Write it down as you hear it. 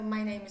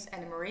My name is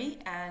Annemarie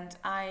and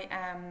I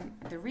am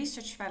the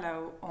research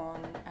fellow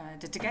on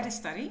the Together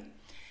study,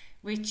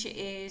 which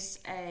is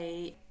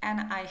a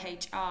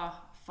NIHR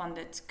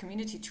funded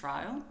community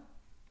trial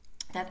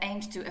that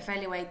aims to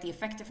evaluate the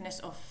effectiveness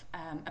of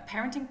a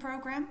parenting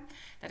program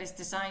that is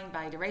designed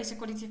by the Race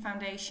Equality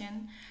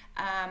Foundation.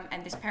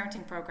 And this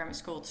parenting program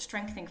is called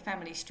Strengthening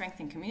Families,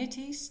 Strengthening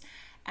Communities.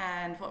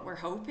 And what we're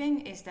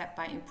hoping is that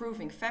by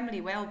improving family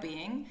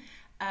well-being,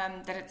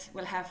 that it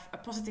will have a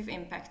positive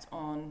impact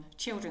on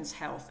children's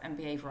health and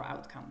behavioral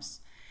outcomes.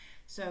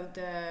 So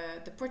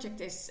the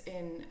project is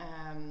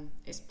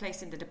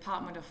placed in the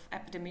Department of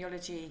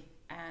Epidemiology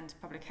and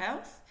Public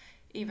Health,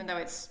 even though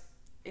it's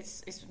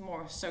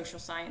more social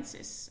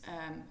sciences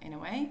in a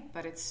way,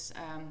 but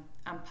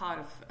I'm part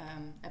of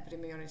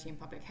epidemiology and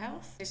public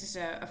health. This is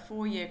a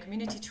 4-year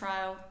community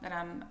trial that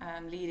I'm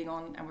leading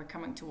on, and we're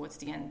coming towards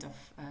the end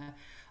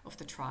of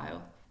the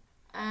trial.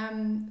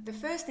 The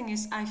first thing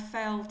is I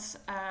felt,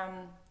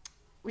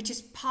 which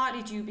is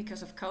partly due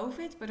because of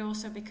COVID, but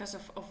also because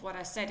of what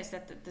I said, is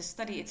that the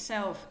study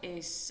itself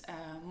is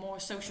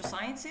more social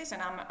sciences,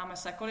 and I'm a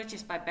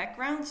psychologist by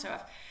background, so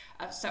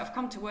I've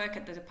come to work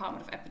at the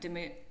Department of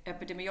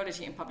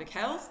Epidemiology and Public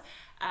Health,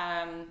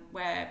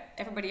 where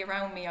everybody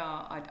around me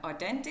are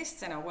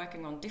dentists and are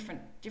working on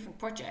different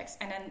projects.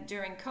 And then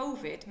during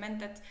COVID meant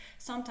that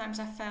sometimes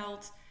I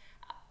felt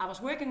I was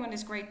working on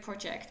this great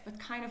project, but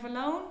kind of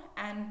alone,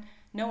 and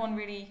no one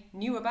really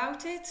knew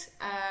about it.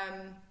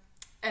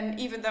 And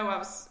even though I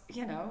was,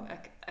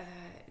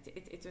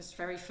 it was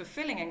very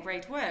fulfilling and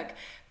great work,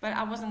 but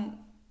I wasn't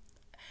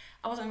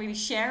really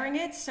sharing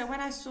it. So when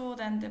I saw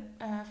then the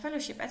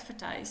fellowship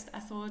advertised, I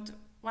thought,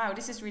 wow,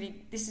 this is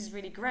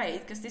really great,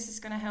 because this is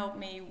going to help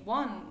me,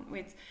 one,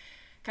 with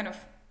kind of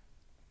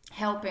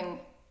helping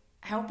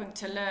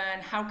to learn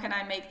how can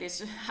I make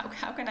this,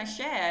 how can I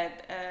share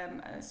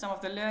some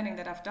of the learning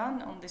that I've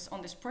done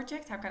on this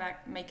project, how can I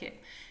make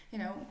it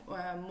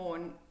more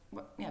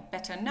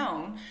better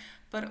known.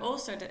 But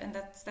also, and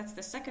that's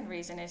the second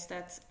reason, is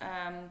that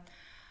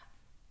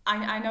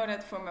I know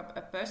that from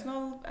a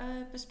personal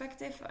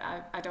perspective,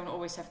 I don't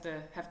always have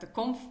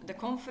the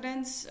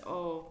confidence,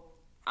 or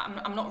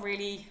I'm not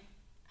really.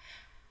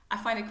 I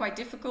find it quite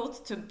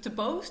difficult to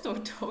boast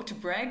or to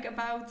brag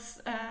about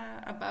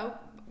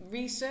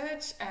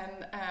research,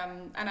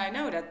 and I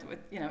know that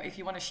if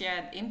you want to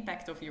share the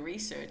impact of your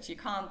research, you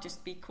can't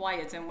just be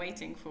quiet and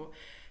waiting for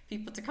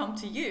people to come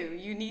to you.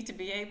 You need to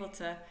be able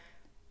to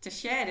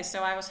share this.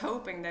 So I was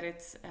hoping that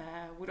it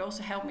would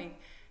also help me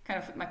kind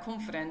of with my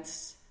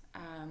confidence.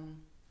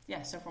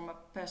 So from a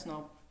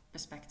personal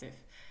perspective.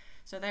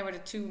 So they were the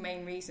two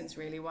main reasons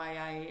really why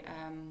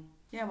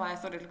I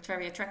thought it looked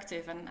very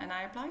attractive, and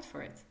I applied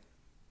for it.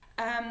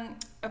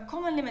 A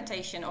common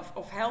limitation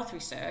of health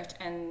research,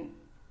 and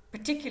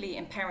particularly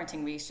in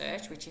parenting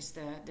research, which is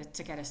the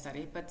Together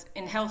study, but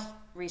in health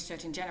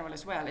research in general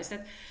as well, is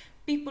that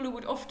people who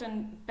would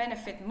often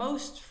benefit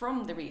most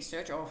from the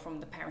research or from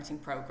the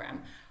parenting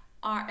program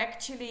are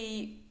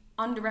actually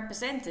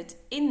underrepresented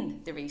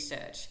in the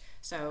research.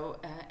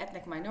 So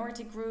ethnic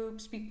minority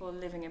groups, people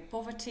living in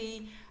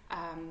poverty,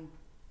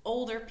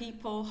 older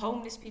people,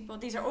 homeless people,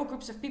 these are all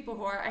groups of people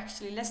who are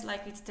actually less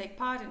likely to take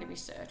part in the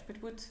research,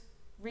 but would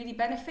really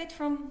benefit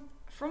from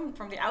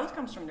the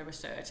outcomes from the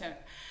research.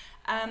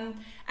 And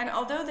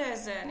although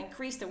there's an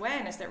increased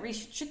awareness that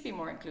research should be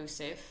more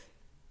inclusive,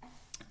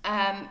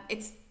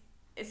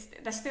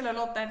 there's still a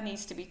lot that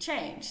needs to be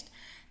changed.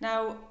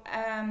 Now,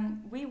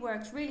 we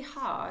worked really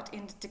hard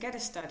in the Together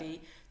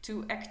study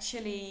to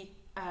actually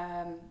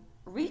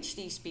reach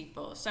these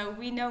people. So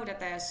we know that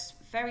there's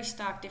very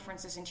stark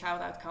differences in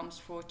child outcomes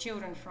for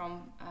children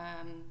from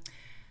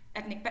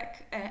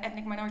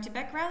ethnic minority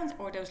backgrounds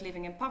or those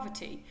living in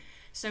poverty.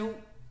 So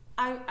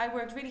I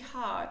worked really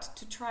hard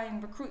to try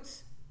and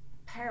recruit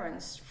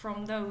parents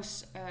from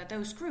those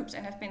groups,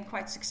 and have been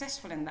quite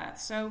successful in that.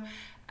 So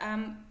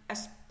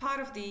as part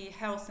of the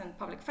Health and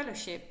Public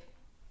Fellowship,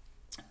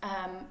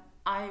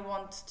 I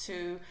want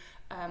to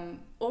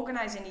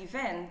organize an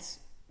event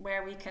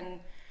where we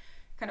can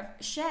kind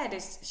of share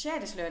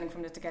this learning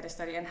from the Together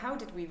study, and how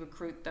did we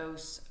recruit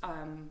those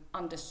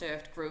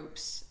underserved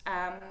groups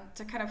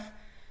to kind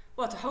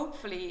of, to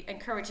hopefully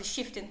encourage a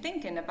shift in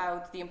thinking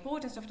about the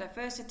importance of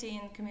diversity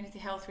in community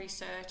health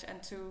research,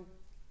 and to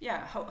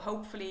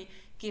hopefully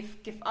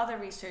give other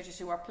researchers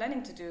who are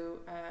planning to do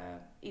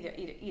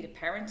either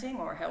parenting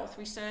or health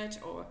research,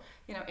 or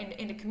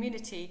in the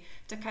community,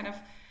 to kind of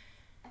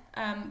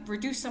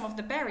reduce some of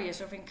the barriers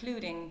of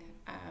including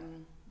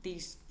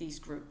these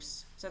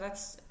groups. So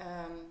that's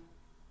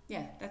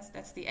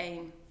the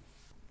aim.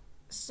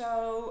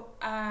 So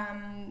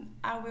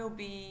I will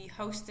be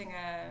hosting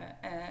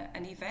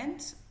an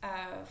event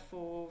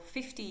for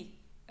 50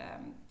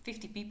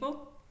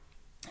 people.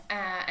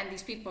 And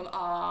these people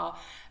are,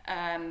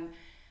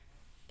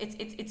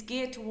 it's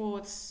geared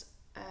towards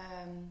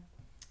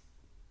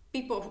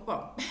people,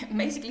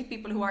 basically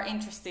people who are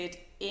interested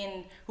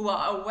in, who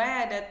are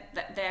aware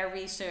that their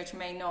research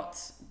may not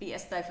be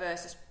as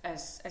diverse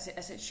as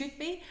it should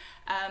be,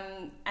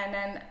 and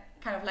then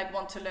kind of like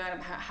want to learn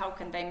how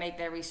can they make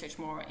their research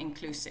more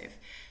inclusive.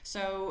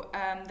 So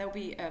there'll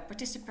be a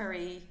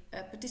participatory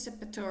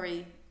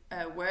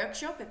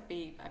workshop. It'd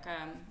be like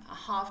a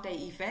half-day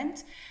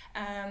event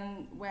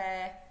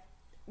where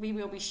we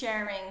will be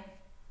sharing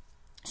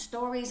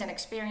stories and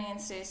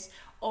experiences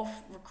of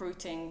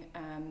recruiting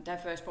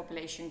diverse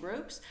population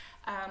groups.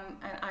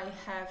 And I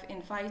have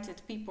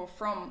invited people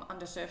from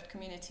underserved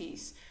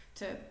communities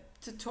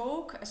to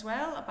talk as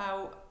well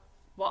about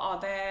what are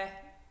their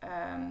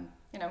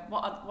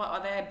what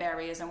are their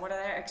barriers and what are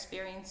their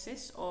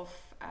experiences of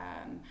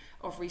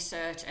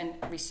research and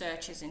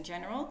researchers in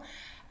general.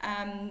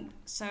 And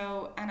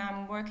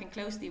I'm working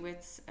closely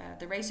with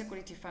the Race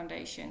Equality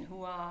Foundation,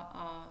 who are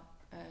our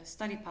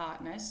study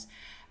partners.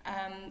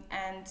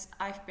 And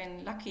I've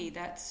been lucky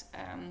that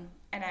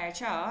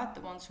NIHR,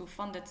 the ones who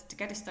funded the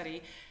Together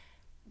study,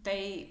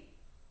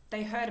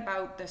 they heard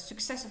about the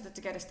success of the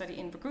Together study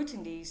in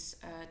recruiting these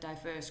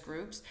diverse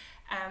groups,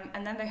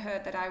 and then they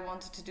heard that I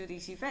wanted to do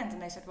these events,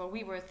 and they said, well,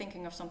 we were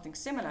thinking of something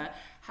similar.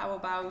 How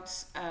about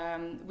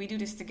we do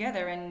this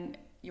together, and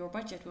your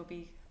budget will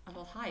be a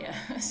lot higher.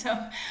 So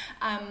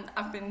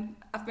I've been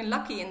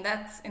lucky in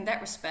that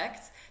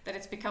respect, that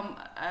it's become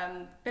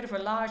a bit of a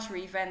larger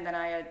event than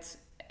I had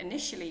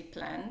initially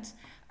planned,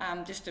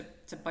 just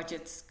to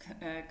budget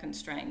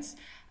constraints.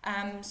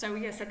 So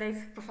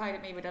they've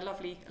provided me with a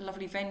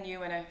lovely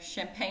venue and a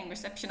champagne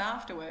reception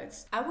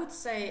afterwards. I would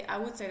say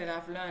that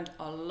I've learned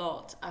a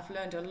lot. I've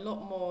learned a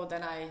lot more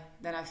than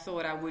I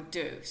thought I would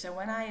do. So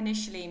when I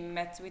initially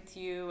met with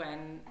you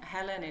and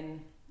Helen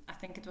in, I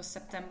think it was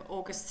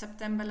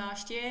September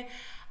last year,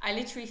 I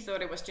literally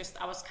thought it was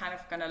just, I was kind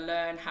of going to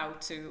learn how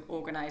to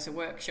organize a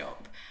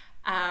workshop.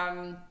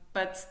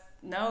 But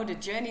no, the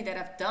journey that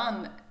I've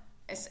done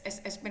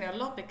has been a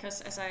lot,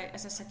 because as I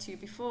said to you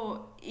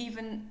before,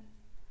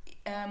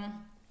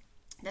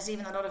 there's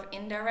even a lot of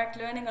indirect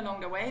learning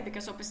along the way,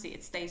 because obviously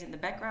it stays in the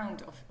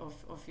background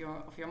of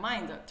your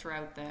mind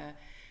throughout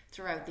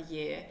the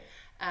year.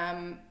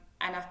 And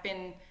I've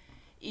been,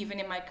 even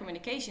in my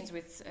communications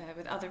with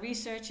other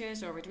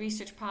researchers or with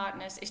research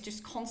partners, it's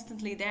just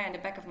constantly there in the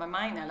back of my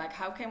mind now. Like,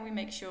 how can we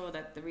make sure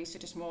that the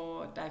research is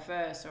more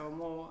diverse or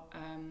more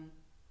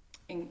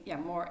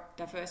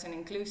diverse and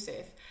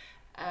inclusive?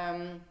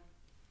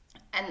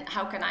 And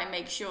how can I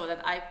make sure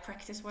that I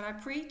practice what I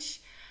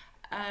preach?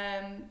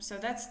 So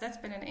that's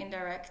been an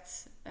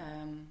indirect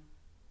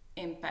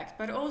impact.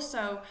 But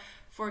also,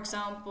 for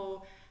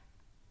example,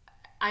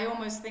 I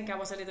almost think I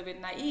was a little bit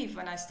naive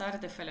when I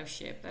started the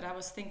fellowship, that I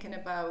was thinking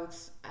about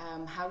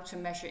how to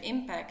measure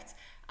impact.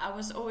 I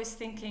was always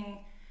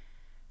thinking,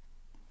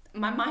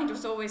 my mind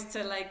was always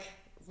to like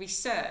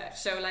research.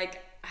 So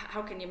like,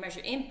 how can you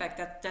measure impact?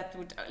 That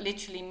would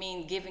literally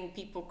mean giving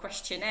people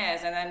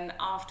questionnaires and then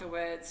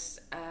afterwards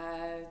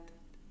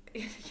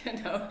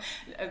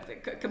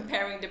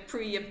comparing the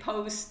pre and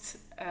post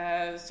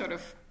sort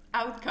of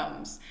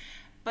outcomes.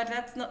 But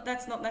that's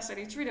not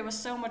necessarily true. There was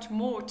so much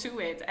more to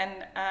it,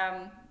 and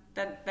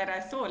that I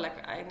thought.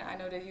 Like I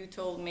know that you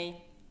told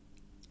me,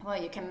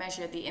 well, you can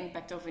measure the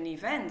impact of an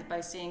event by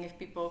seeing if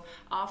people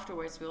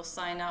afterwards will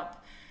sign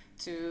up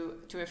to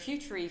a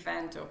future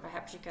event, or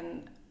perhaps you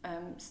can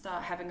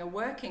start having a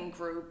working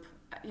group,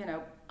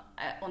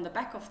 on the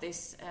back of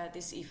this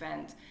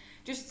event.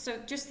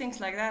 Just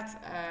things like that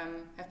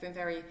have been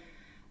very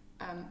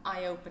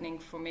eye-opening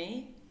for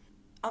me.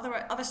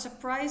 Other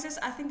surprises,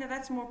 I think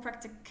that's more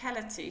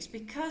practicalities,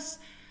 because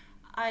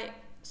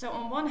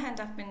on one hand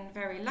I've been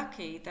very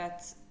lucky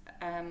that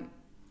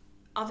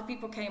other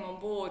people came on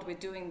board with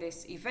doing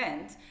this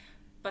event,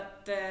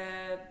 but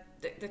the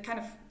kind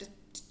of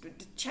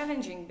the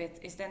challenging bit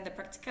is then the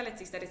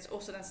practicalities, that it's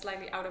also then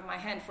slightly out of my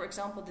hand. For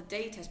example, the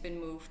date has been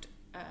moved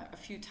a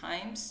few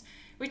times,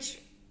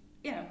 which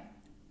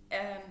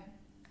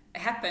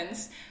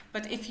happens,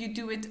 but if you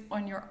do it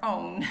on your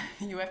own,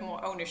 you have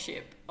more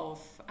ownership of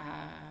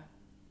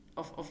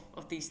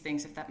these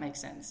things, if that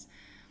makes sense.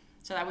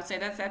 So I would say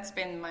that's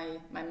been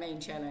my main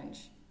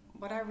challenge.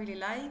 What I really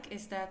like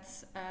is that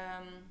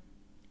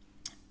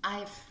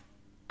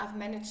I've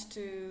managed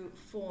to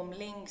form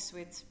links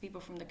with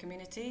people from the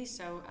community.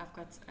 So I've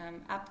got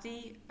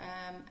Abdi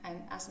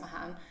and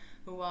Asmahan,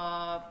 who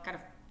are kind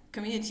of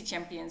community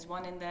champions,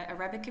 one in the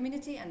Arabic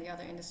community and the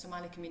other in the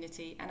Somali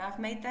community. And I've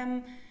made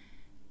them,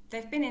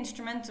 they've been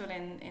instrumental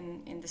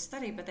in the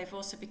study, but they've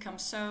also become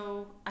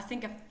I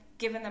think I've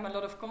given them a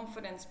lot of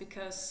confidence,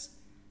 because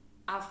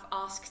I've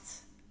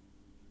asked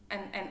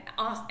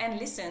and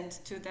listened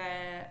to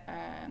their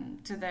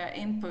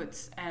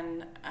inputs.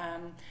 And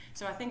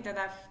so I think that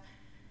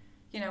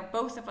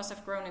both of us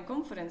have grown in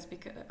confidence,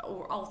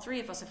 or all three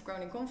of us have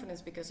grown in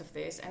confidence because of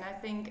this. And I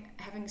think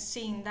having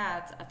seen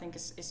that, I think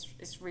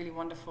is really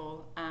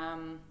wonderful.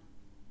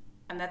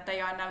 And that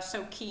they are now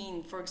so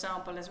keen, for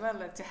example, as well,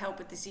 to help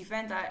with this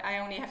event. I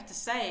only have to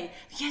say,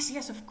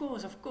 yes, of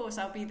course,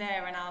 I'll be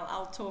there, and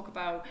I'll talk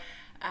about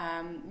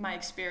my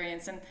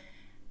experience. And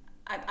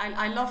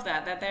I love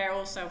that they're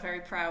also very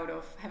proud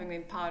of having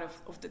been part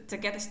of the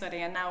Together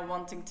study, and now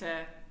wanting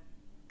to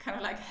kind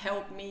of like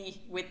help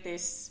me with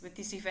this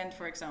event,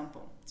 for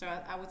example. So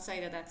I would say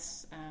that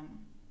that's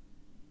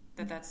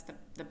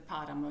the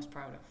part I'm most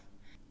proud of.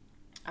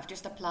 I've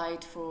just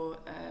applied for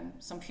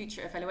some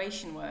future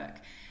evaluation work,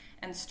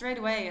 and straight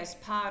away, as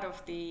part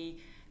of the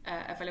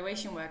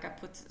evaluation work, I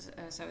put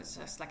so it's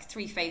just like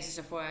 3 phases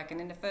of work,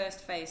 and in the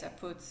first phase I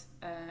put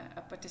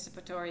a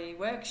participatory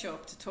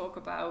workshop to talk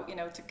about,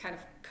 to kind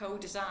of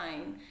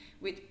co-design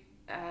with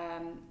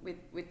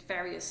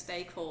various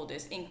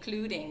stakeholders,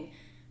 including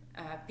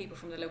people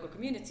from the local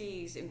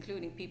communities,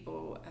 including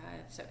people.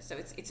 So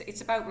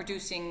it's about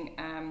reducing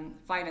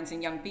violence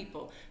in young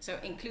people. So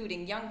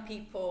including young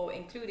people,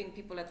 including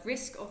people at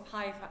risk of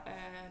high,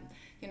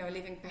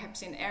 living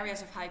perhaps in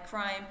areas of high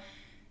crime.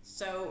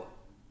 So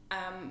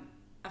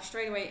I've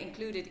straight away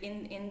included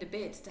in the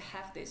bid to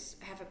have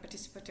a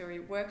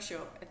participatory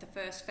workshop at the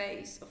first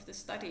phase of the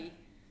study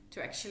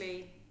to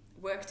actually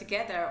work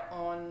together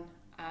on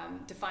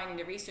defining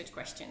the research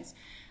questions.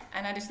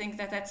 And I just think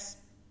that that's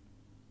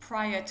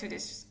prior to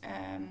this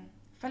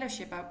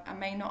fellowship. I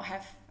may not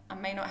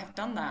have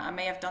done that. I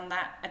may have done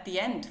that at the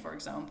end, for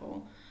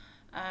example.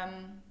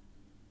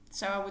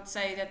 So I would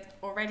say that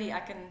already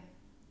I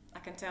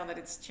can tell that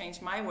it's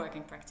changed my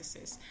working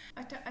practices.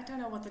 I don't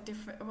know what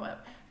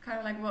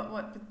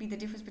what would be the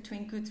difference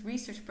between good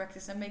research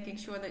practice and making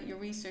sure that your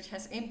research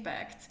has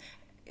impact.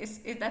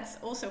 That's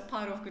also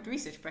part of good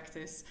research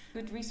practice.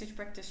 Good research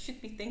practice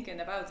should be thinking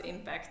about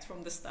impact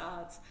from the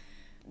start.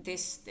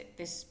 This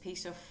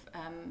piece of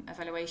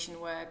evaluation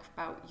work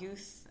about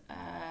youth,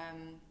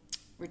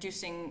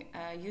 reducing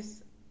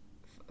youth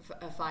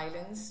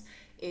violence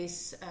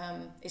is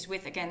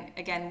with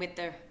again with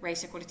the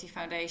Race Equality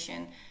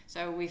Foundation.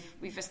 So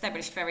we've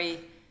established very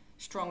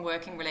strong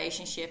working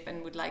relationship,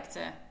 and would like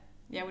to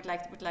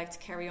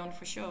carry on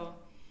for sure.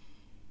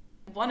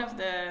 One of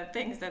the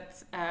things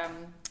that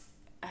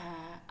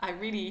I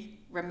really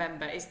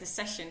remember is the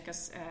session,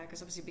 because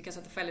obviously because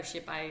of the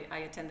fellowship I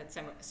attended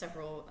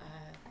several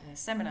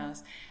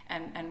seminars,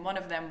 and one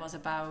of them was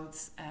about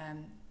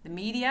the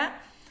media,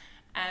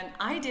 and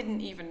I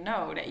didn't even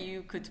know that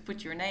you could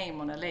put your name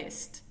on a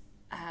list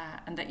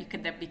and that you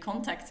could then be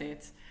contacted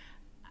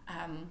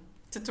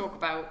to talk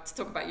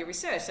about your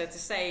research, so to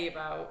say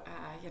about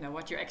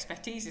what your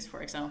expertise is,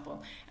 for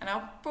example. And I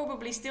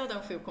probably still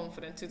don't feel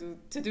confident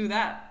to do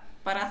that,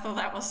 but I thought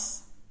that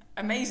was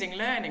amazing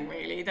learning,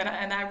 really.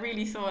 And I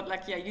really thought,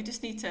 you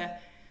just need to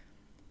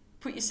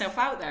put yourself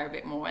out there a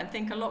bit more and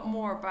think a lot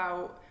more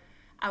about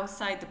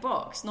outside the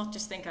box, not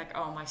just think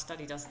my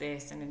study does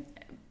this,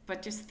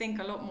 but just think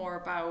a lot more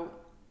about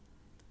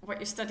what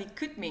your study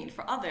could mean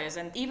for others.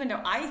 And even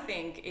though I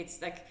think it's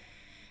that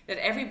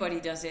everybody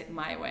does it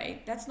my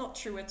way, that's not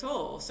true at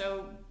all.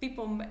 So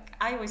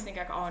I always think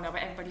but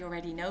everybody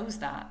already knows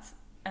that.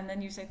 And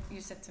then you said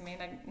to me,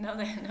 no,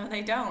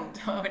 they don't.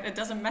 It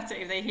doesn't matter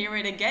if they hear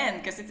it again,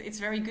 because it's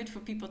very good for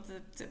people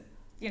to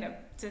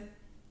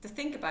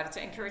think about it,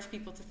 to encourage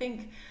people to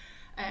think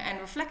and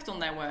reflect on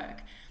their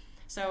work.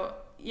 So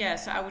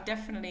I would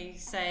definitely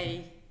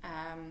say,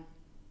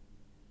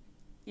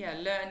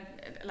 learn,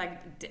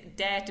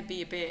 dare to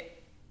be a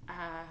bit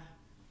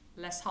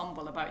less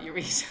humble about your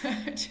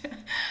research.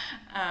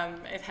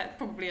 It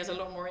probably has a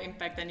lot more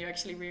impact than you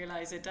actually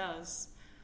realize it does.